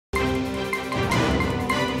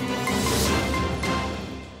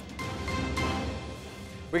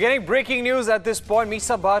We're getting breaking news at this point.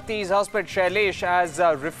 Misa Bharti's husband Shailesh has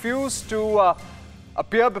refused to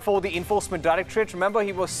appear before the Enforcement Directorate. Remember,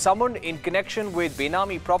 he was summoned in connection with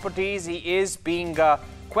Benami properties. He is being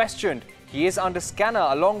questioned. He is under scanner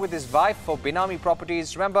along with his wife for Benami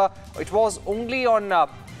properties. Remember, it was only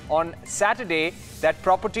on Saturday that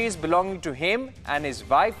properties belonging to him and his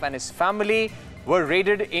wife and his family were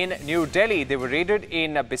raided in New Delhi. They were raided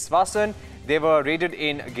in Biswasan. They were raided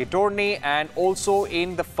in Gitorni and also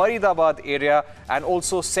in the Faridabad area and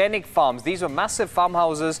also Sainik Farms. These were massive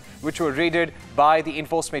farmhouses which were raided by the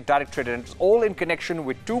Enforcement Directorate, and it's all in connection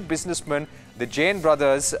with two businessmen, the Jain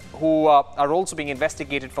brothers, who are also being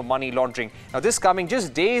investigated for money laundering. Now, this coming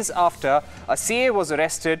just days after a CA was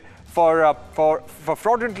arrested for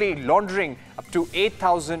fraudulently laundering up to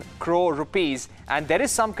 8,000 crore rupees, and there is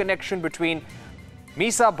some connection between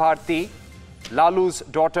Misa Bharti, Lalu's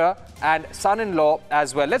daughter, and son-in-law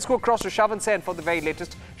as well. Let's go across to Shavan Sen for the very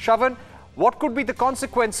latest. Shavan, what could be the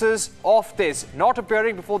consequences of this not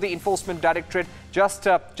appearing before the Enforcement Directorate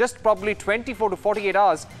just probably 24 to 48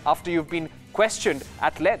 hours after you've been questioned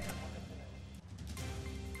at length?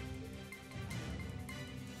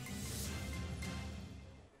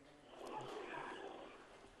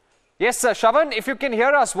 Yes, sir. Shavan, if you can hear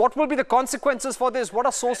us, what will be the consequences for this? What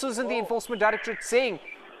are sources in the Enforcement Directorate saying?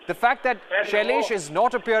 The fact that Shailesh is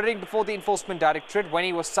not appearing before the Enforcement Directorate when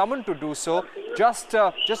he was summoned to do so just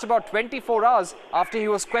about 24 hours after he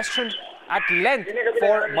was questioned at length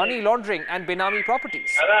for money laundering and Benami properties.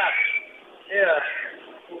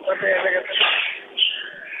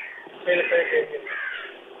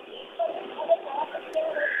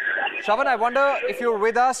 Shavan, I wonder if you're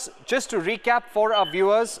with us. Just to recap for our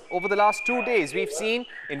viewers, over the last 2 days, we've seen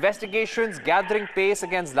investigations gathering pace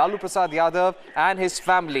against Lalu Prasad Yadav and his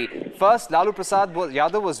family. First, Lalu Prasad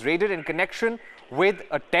Yadav was raided in connection with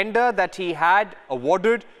a tender that he had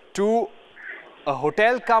awarded to a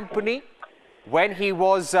hotel company when he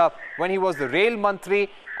was the rail mantri,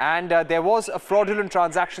 and there was a fraudulent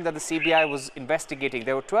transaction that the CBI was investigating.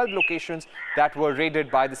 There were 12 locations that were raided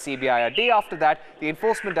by the CBI. A day after that, the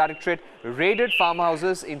Enforcement Directorate raided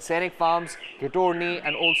farmhouses in Sainik Farms, Gitorni,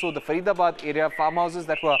 and also the Faridabad area, farmhouses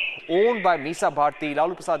that were owned by Misa Bharti,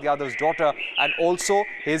 Lalu Prasad Yadav's daughter, and also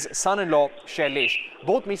his son-in-law, Shailesh.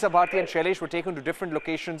 Both Misa Bharti and Shailesh were taken to different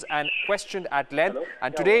locations and questioned at length.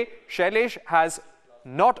 And today, Shailesh has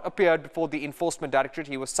not appeared before the Enforcement Directorate.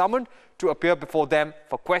 He was summoned to appear before them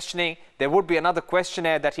for questioning. There would be another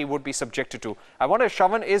questionnaire that he would be subjected to. I wonder if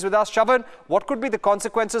Shavan is with us. Shavan, what could be the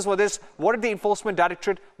consequences for this? What did the Enforcement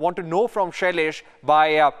Directorate want to know from Shailesh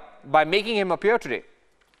by making him appear today?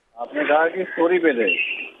 आपने कहा कि story पे दे।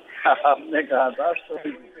 आपने कहा था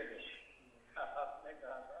story पे।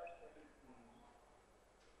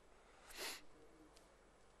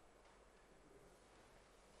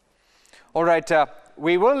 All right,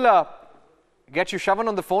 we will get you, Shavan,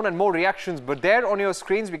 on the phone and more reactions. But there on your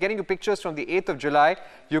screens, we're getting you pictures from the 8th of July.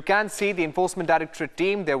 You can see the Enforcement Directorate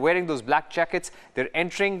team. They're wearing those black jackets. They're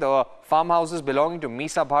entering the farmhouses belonging to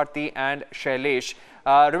Misa Bharti and Shailesh.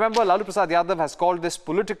 Remember, Lalu Prasad Yadav has called this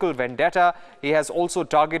political vendetta. He has also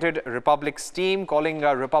targeted Republic's team, calling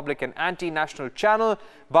Republic an anti-national channel.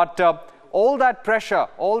 But all that pressure,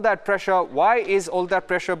 why is all that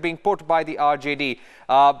pressure being put by the RJD?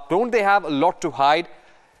 Don't they have a lot to hide?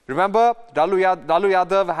 Remember, Lalu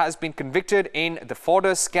Yadav has been convicted in the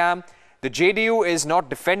fodder scam. The JDU is not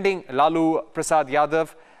defending Lalu Prasad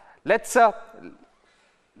Yadav. Let's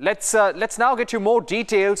now get you more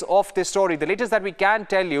details of this story. The latest that we can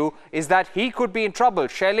tell you is that he could be in trouble.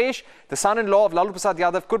 Shailesh, the son-in-law of Lalu Prasad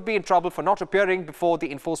Yadav, could be in trouble for not appearing before the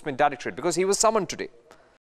Enforcement Directorate because he was summoned today.